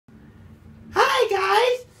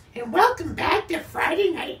and welcome back to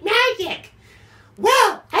Friday Night Magic.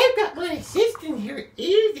 Well, I've got my assistant here,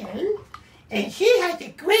 Eden, and she has a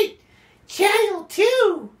great channel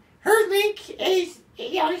too. Her link is,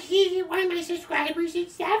 she's one of my subscribers and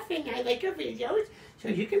stuff, and I like her videos, so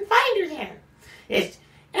you can find her there. It's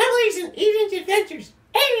Emily's and Eden's Adventures.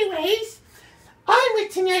 Anyways, on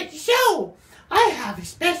with tonight's show, I have a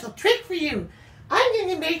special trick for you. I'm going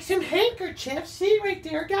to make some handkerchiefs. See right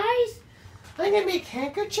there, guys? I'm going to make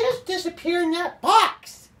handkerchiefs disappear in that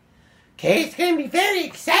box. Okay, it's going to be very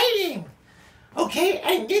exciting. Okay,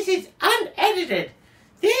 and this is unedited.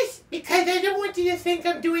 This, because I don't want you to think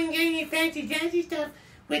I'm doing any fancy dancy stuff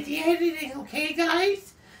with the editing, okay,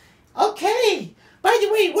 guys? Okay, by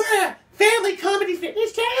the way, we're a family comedy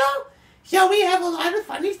fitness channel, so we have a lot of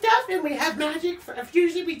funny stuff, and we have magic.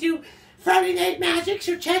 Usually we do Friday Night Magic,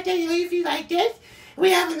 so check that out if you like this.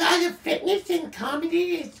 We have a lot of fitness and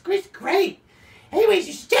comedy. It's great. Anyways,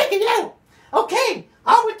 you should check it out. Okay,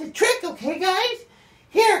 on with the trick, okay, guys?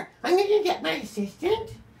 Here, I'm going to get my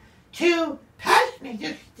assistant to pass me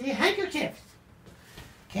the handkerchiefs.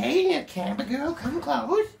 Okay, now camera girl, come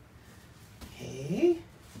close. Okay,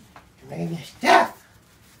 I'm going to stuff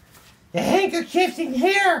the handkerchiefs in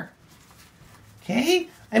here. Okay,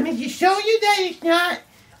 I'm going to show you that it's not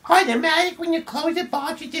automatic. When you close the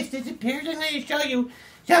box, it just disappears. I'm going to show you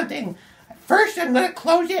something. First, I'm going to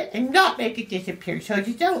close it and not make it disappear, so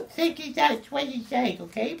you don't think that's what he's saying,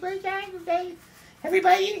 okay?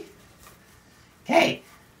 Everybody? Okay.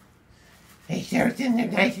 Make sure it's in there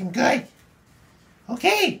nice and good.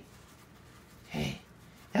 Okay. Okay.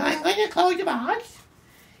 Now I'm going to close the box,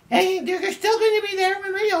 and they're still going to be there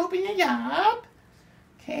when I open it up.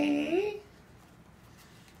 Okay.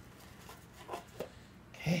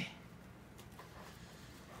 Okay.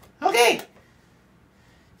 Okay.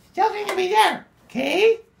 Still going to be there.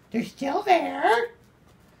 Okay. They're still there.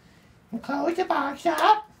 And close the box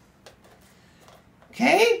up.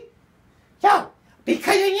 Okay. So,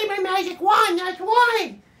 because I need my magic wand, that's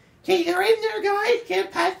why. See, they're in there, guys.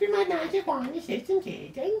 Can't pass me my magic wand, assistant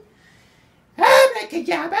Jason.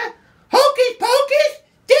 Abracadabra. Hocus pocus.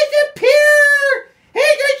 Disappear.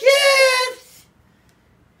 Handkerchiefs.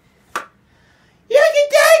 Look at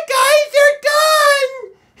that, guys! They're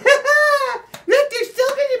gone! Look, they're still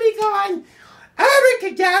going to be gone.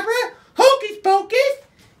 Abracadabra, hocus pocus,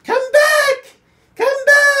 come back! Come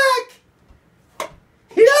back!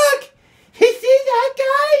 Look! You see that,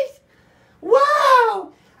 guys?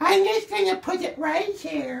 Wow! I'm just going to put it right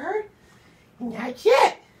here. And that's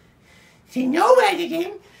it. See, no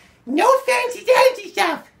editing, no fancy dancy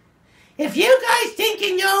stuff. If you guys think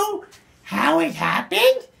you know how it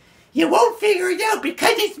happened, you won't figure it out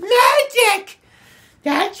because it's magic!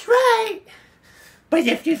 That's right! But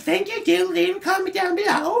if you think you do, leave a comment down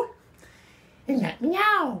below and let me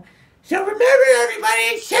know. So remember,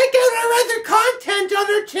 everybody, check out our other content on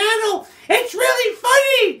our channel. It's really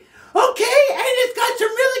funny, okay? And it's got some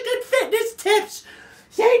really good fitness tips.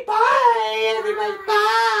 Say bye, everybody.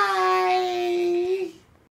 Bye!